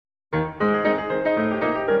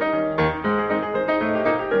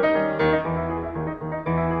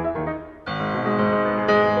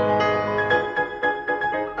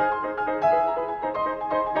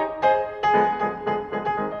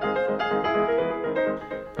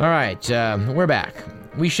All right, we're back.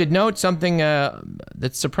 We should note something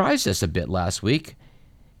that surprised us a bit last week.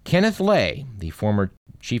 Kenneth Lay, the former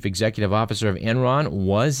chief executive officer of Enron,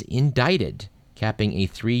 was indicted, capping a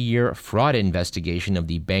 3-year fraud investigation of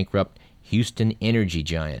the bankrupt Houston energy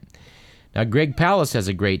giant. Now, Greg Palast has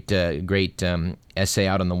a great essay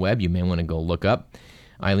out on the web you may want to go look up.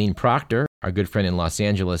 Eileen Proctor, our good friend in Los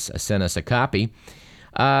Angeles, sent us a copy.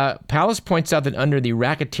 Palast points out that under the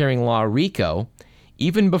racketeering law RICO,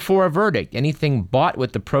 even before a verdict, anything bought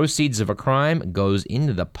with the proceeds of a crime goes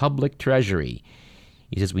into the public treasury.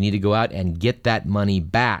 He says we need to go out and get that money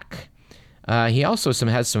back. He also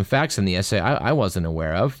has some facts in the essay I wasn't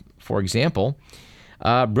aware of. For example,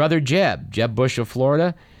 brother Jeb Bush of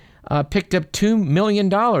Florida, picked up $2 million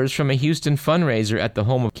from a Houston fundraiser at the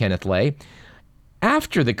home of Kenneth Lay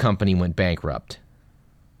after the company went bankrupt.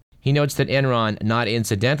 He notes that Enron, not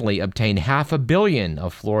incidentally, obtained $500 million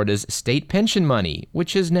of Florida's state pension money,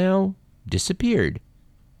 which has now disappeared.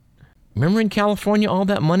 Remember in California all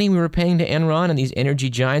that money we were paying to Enron and these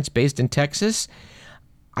energy giants based in Texas?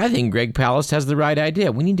 I think Greg Palast has the right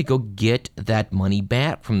idea. We need to go get that money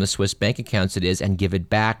back from the Swiss bank accounts it is and give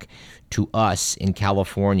it back to us in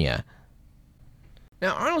California.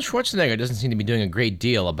 Now, Arnold Schwarzenegger doesn't seem to be doing a great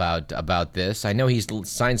deal about this. I know he's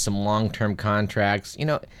signed some long-term contracts. You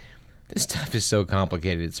know, this stuff is so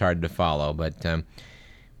complicated it's hard to follow, but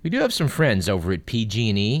we do have some friends over at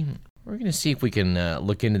PG&E. We're going to see if we can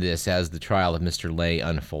look into this as the trial of Mr. Lay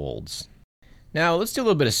unfolds. Now, let's do a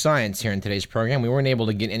little bit of science here in today's program. We weren't able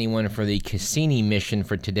to get anyone for the Cassini mission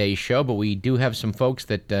for today's show, but we do have some folks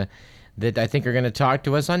that I think are going to talk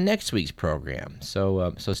to us on next week's program.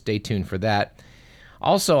 So stay tuned for that.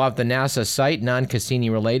 Also, off the NASA site, non-Cassini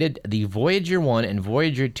related, the Voyager 1 and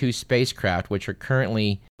Voyager 2 spacecraft, which are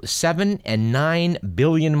currently 7 and 9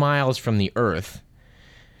 billion miles from the Earth,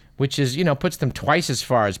 which is, puts them twice as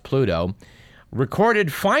far as Pluto,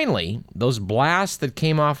 recorded finally those blasts that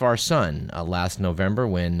came off our sun last November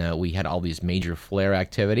when we had all these major flare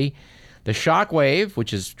activity. The shock wave,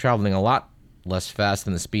 which is traveling a lot less fast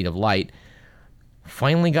than the speed of light,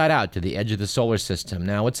 finally got out to the edge of the solar system.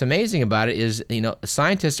 Now, what's amazing about it is,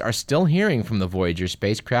 scientists are still hearing from the Voyager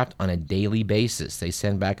spacecraft on a daily basis. They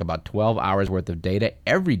send back about 12 hours worth of data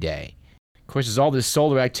every day. Of course, as all this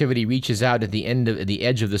solar activity reaches out at the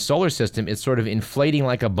edge of the solar system, it's sort of inflating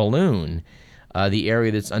like a balloon, the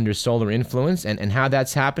area that's under solar influence, and how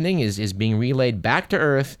that's happening is being relayed back to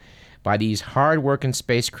Earth by these hard-working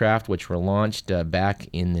spacecraft which were launched back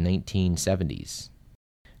in the 1970s.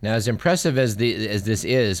 Now, as impressive as this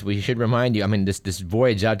is, we should remind you, this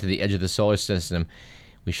voyage out to the edge of the solar system,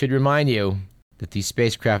 we should remind you that these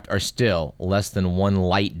spacecraft are still less than 1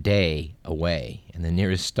 light day away, and the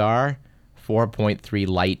nearest star, 4.3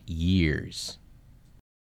 light years.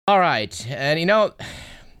 All right, and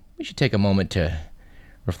we should take a moment to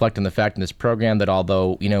reflect on the fact in this program that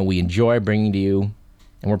although, we enjoy bringing to you,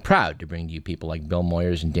 and we're proud to bring to you people like Bill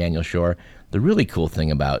Moyers and Daniel Shore, the really cool thing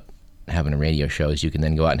about having a radio show is you can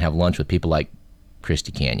then go out and have lunch with people like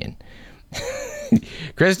Christy Canyon.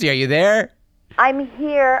 Christy, are you there? I'm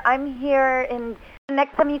here, and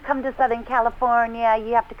next time you come to Southern California,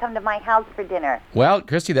 you have to come to my house for dinner. Well,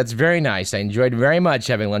 Christy, that's very nice. I enjoyed very much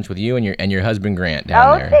having lunch with you and your husband Grant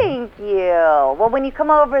down there. Oh, thank you. Well, when you come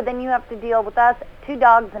over, then you have to deal with us, 2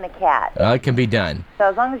 dogs and a cat. It can be done. So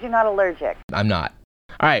as long as you're not allergic. I'm not.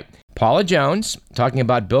 All right, Paula Jones, talking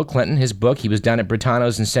about Bill Clinton, his book. He was down at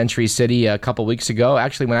Britanos in Century City a couple weeks ago,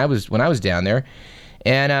 actually when I was down there.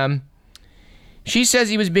 And she says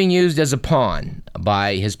he was being used as a pawn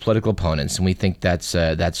by his political opponents, and we think that's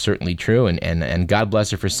certainly true, and God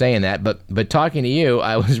bless her for saying that. But talking to you,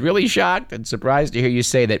 I was really shocked and surprised to hear you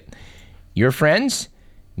say that your friends,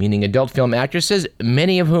 meaning adult film actresses,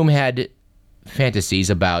 many of whom had fantasies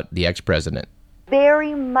about the ex-president.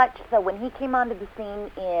 Very much so. When he came onto the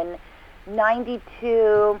scene in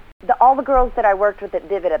 92, all the girls that I worked with at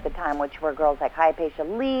Vivid at the time, which were girls like Hypatia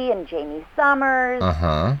Lee and Jamie Summers,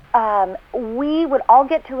 we would all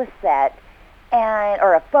get to a set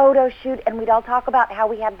or a photo shoot, and we'd all talk about how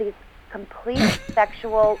we had these complete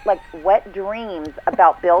sexual, wet dreams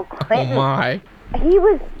about Bill Clinton. Oh, my. He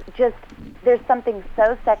was just, there's something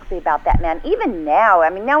so sexy about that man. Even now,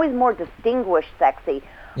 now he's more distinguished sexy.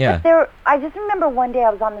 Yeah. But I just remember one day I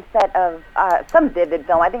was on the set of some Vivid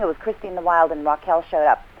film. I think it was Christy in the Wild, and Raquel showed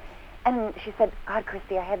up. And she said, God,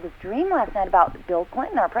 Christy, I had this dream last night about Bill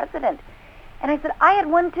Clinton, our president. And I said, I had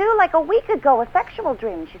one too, like a week ago, a sexual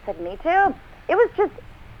dream. And she said, me too. It was just,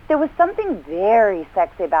 there was something very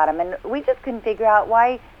sexy about him. And we just couldn't figure out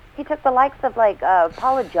why He took the likes of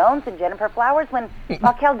Paula Jones and Jennifer Flowers when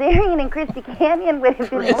Raquel Darien and Christy Canyon would have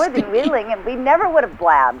been more than willing, and we never would have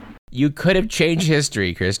blabbed. You could have changed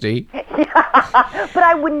history, Christy. Yeah, but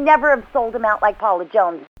I would never have sold him out like Paula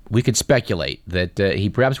Jones. We could speculate that he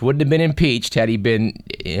perhaps wouldn't have been impeached had he been,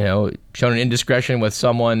 shown an indiscretion with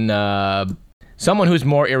someone who's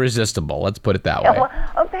more irresistible. Let's put it that way. Well,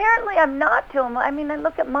 apparently I'm not to him. I mean, I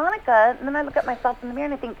look at Monica, and then I look at myself in the mirror,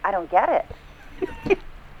 and I think, I don't get it.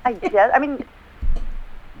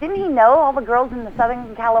 Didn't he know all the girls in the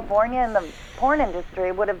Southern California and the porn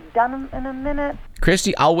industry would have done him in a minute?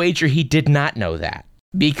 Christy, I'll wager he did not know that.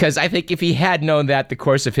 Because I think if he had known that, the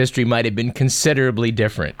course of history might have been considerably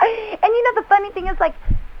different. And the funny thing is,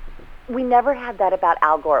 we never had that about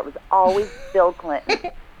Al Gore. It was always Bill Clinton.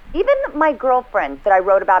 Even my girlfriend that I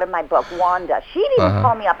wrote about in my book, Wanda, she'd even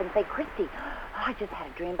call me up and say, Christy, I just had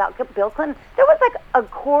a dream about Bill Clinton. There was a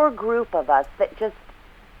core group of us that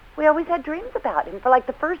we always had dreams about him for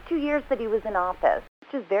the first 2 years that he was in office,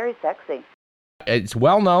 which is very sexy. It's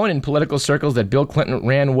well known in political circles that Bill Clinton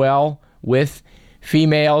ran well with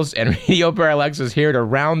females, and Radio Parallax is here to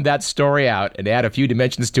round that story out and add a few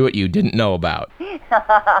dimensions to it you didn't know about.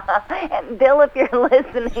 And Bill, if you're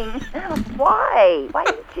listening, why? Why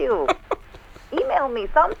didn't you? Email me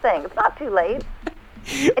something. It's not too late.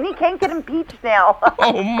 And he can't get impeached now.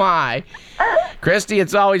 Oh, my. Christy,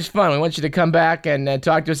 it's always fun. We want you to come back and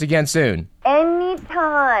talk to us again soon.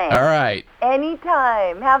 Anytime. All right.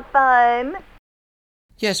 Anytime. Have fun.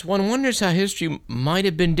 Yes, one wonders how history might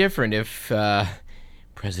have been different if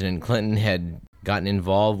President Clinton had gotten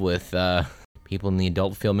involved with people in the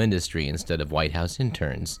adult film industry instead of White House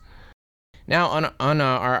interns. Now, on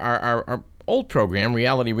our old program,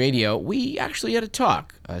 Reality Radio, we actually had a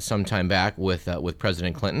talk sometime back with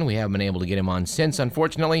President Clinton. We haven't been able to get him on since,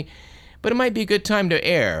 unfortunately, but it might be a good time to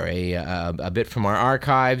air a bit from our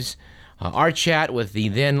archives, our chat with the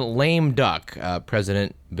then lame duck,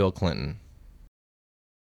 President Bill Clinton.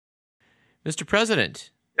 Mr. President.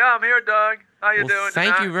 Yeah, I'm here, Doug. How you doing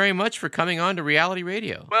Thank tonight? you very much for coming on to Reality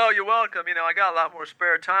Radio. Well, you're welcome. I got a lot more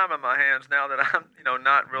spare time on my hands now that I'm,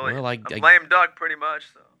 not really. Well, I'm lame duck, pretty much.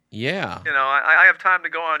 So. Yeah. I have time to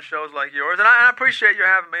go on shows like yours, and I appreciate you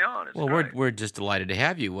having me on. It's great. We're just delighted to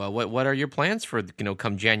have you. What are your plans for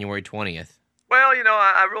come January 20th? Well,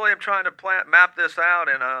 I really am trying to map this out,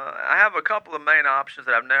 and I have a couple of main options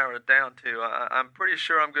that I've narrowed it down to. I'm pretty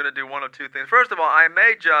sure I'm going to do one of two things. First of all, I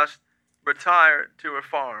may just retire to a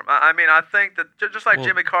farm. I think that just like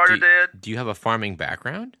Jimmy Carter did. Do you have a farming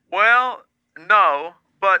background? Well, no,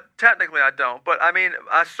 but technically I don't. But I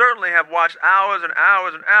certainly have watched hours and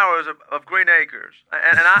hours and hours of Green Acres,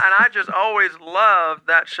 and I just always loved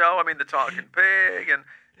that show. The Talking Pig, and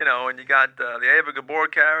and you got the Ava Gabor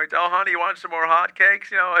character. Oh, honey, you want some more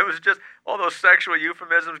hotcakes? It was just all those sexual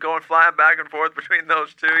euphemisms going flying back and forth between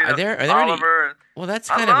those two. Are there Oliver. Any? Well, that's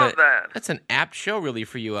I love that. That's an apt show, really,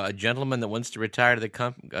 for you, a gentleman that wants to retire to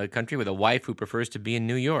the country with a wife who prefers to be in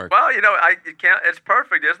New York. Well, you can't. It's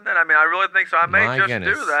perfect, isn't it? I really think so. I may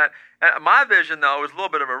do that. And my vision, though, is a little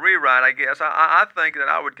bit of a rewrite, I guess. I think that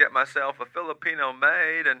I would get myself a Filipino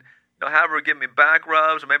maid and have her give me back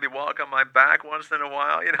rubs or maybe walk on my back once in a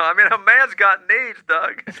while. A man's got needs,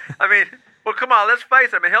 Doug. Well, come on, let's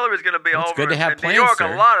face it. Hillary's going to be over in New York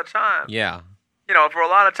a lot of time. Yeah. For a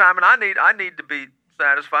lot of time, and I need to be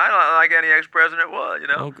satisfied like any ex-president would,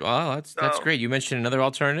 Oh, well, that's great. You mentioned another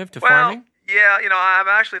alternative to farming? Yeah, I'm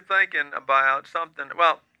actually thinking about something.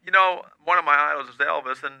 Well, one of my idols is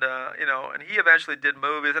Elvis, and and he eventually did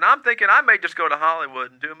movies, and I'm thinking I may just go to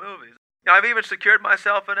Hollywood and do movies. I've even secured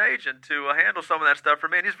myself an agent to handle some of that stuff for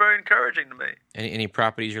me, and he's very encouraging to me. Any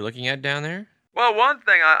properties you're looking at down there? Well, one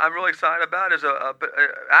thing I'm really excited about is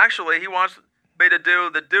actually he wants me to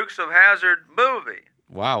do the Dukes of Hazzard movie.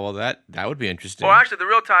 Wow, well that would be interesting. Well, actually, the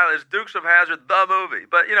real title is Dukes of Hazzard the movie.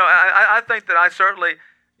 But I think that I certainly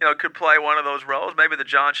could play one of those roles, maybe the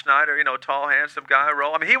John Schneider, tall, handsome guy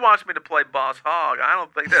role. He wants me to play Boss Hogg. I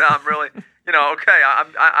don't think that I'm really. Okay,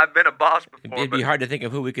 I've been a boss before. It'd be hard to think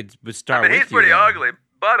of who we could star with you. He's pretty ugly,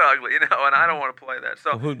 butt ugly, and I don't want to play that.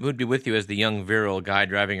 So who'd be with you as the young virile guy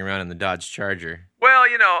driving around in the Dodge Charger? Well,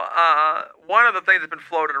 one of the things that's been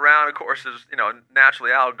floating around, of course, is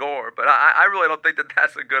naturally Al Gore, but I really don't think that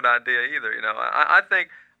that's a good idea either. I think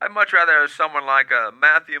I'd much rather have someone like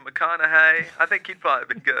Matthew McConaughey. I think he'd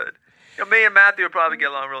probably be good. Me and Matthew would probably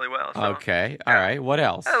get along really well. So. Okay. All right. What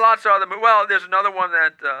else? And lots of other movies. Well, there's another one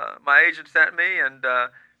that my agent sent me, and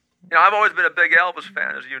I've always been a big Elvis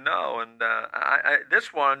fan, as you know, and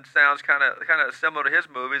this one sounds kind of similar to his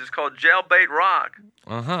movies. It's called Jailbait Rock.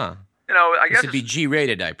 Uh-huh. I guess this would be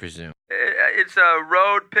G-rated, I presume. it's a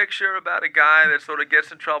road picture about a guy that sort of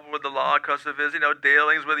gets in trouble with the law because of his,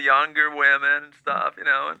 dealings with younger women and stuff,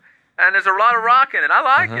 And there's a lot of rock in it. I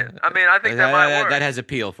like it. I mean, I think that might work. That has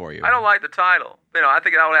appeal for you. I don't like the title. I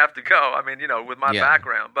think that would have to go. I mean, with my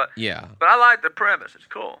background. But I like the premise. It's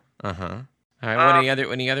cool. All right.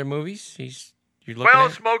 Any other movies you're looking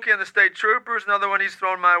at? Smokey and the State Troopers, another one he's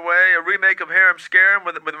thrown my way. A remake of Harem Scarum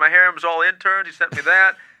with my harems all interns. He sent me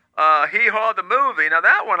that. Hee Haw the movie. Now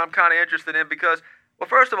that one I'm kind of interested in because, well,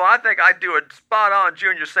 first of all, I think I do a spot-on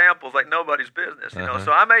Junior samples like nobody's business.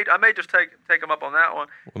 So I may just take him up on that one.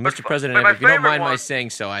 Well, Mr. President, if you don't mind my saying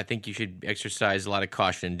so, I think you should exercise a lot of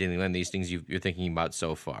caution in dealing with these things you're thinking about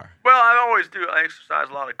so far. Well, I always do. I exercise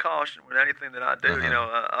a lot of caution with anything that I do,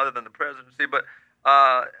 other than the presidency. But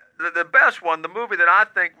the best one, the movie that I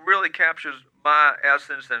think really captures my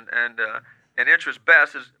essence and interest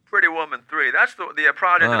best is Pretty Woman 3. That's the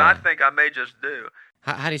project that I think I may just do.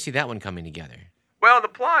 How do you see that one coming together? Well, the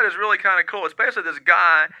plot is really kind of cool. It's basically this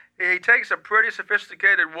guy, he takes a pretty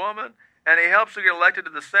sophisticated woman, and he helps her get elected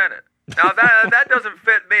to the Senate. Now, that doesn't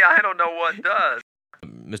fit me. I don't know what does.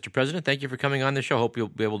 Mr. President, thank you for coming on the show. Hope you'll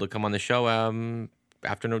be able to come on the show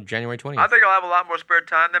after January 20th. I think I'll have a lot more spare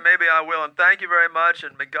time then. Maybe I will. And thank you very much,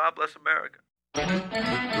 and may God bless America.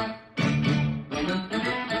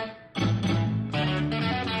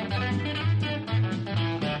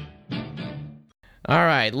 All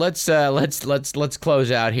right, let's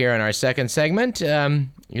close out here in our second segment.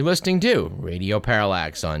 You're listening to Radio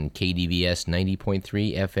Parallax on KDVS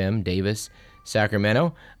 90.3 FM, Davis,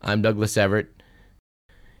 Sacramento. I'm Douglas Everett.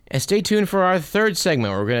 And stay tuned for our third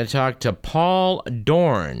segment. We're going to talk to Paul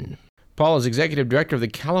Dorn. Paul is Executive Director of the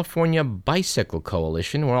California Bicycle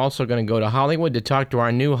Coalition. We're also going to go to Hollywood to talk to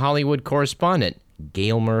our new Hollywood correspondent,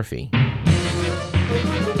 Gail Murphy.